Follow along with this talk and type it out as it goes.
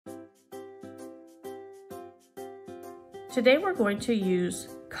Today we're going to use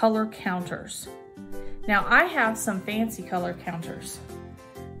color counters. Now I have some fancy color counters.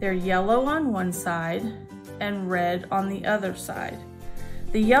 They're yellow on one side and red on the other side.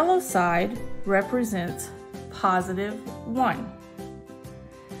 The yellow side represents +1.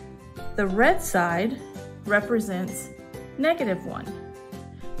 The red side represents -1.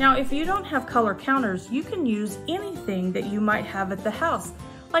 Now, if you don't have color counters, you can use anything that you might have at the house,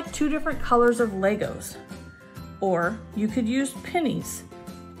 like 2 different colors of Legos. Or you could use pennies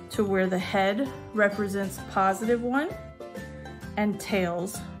to where the head represents +1 and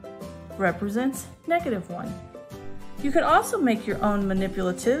tails represents -1. You could also make your own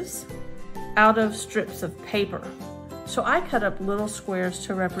manipulatives out of strips of paper. So I cut up little squares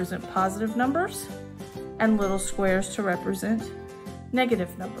to represent positive numbers and little squares to represent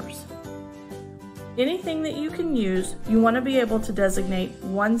negative numbers. Anything that you can use, you want to be able to designate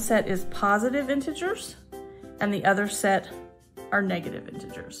one set is positive integers and the other set are negative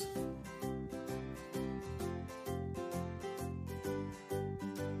integers.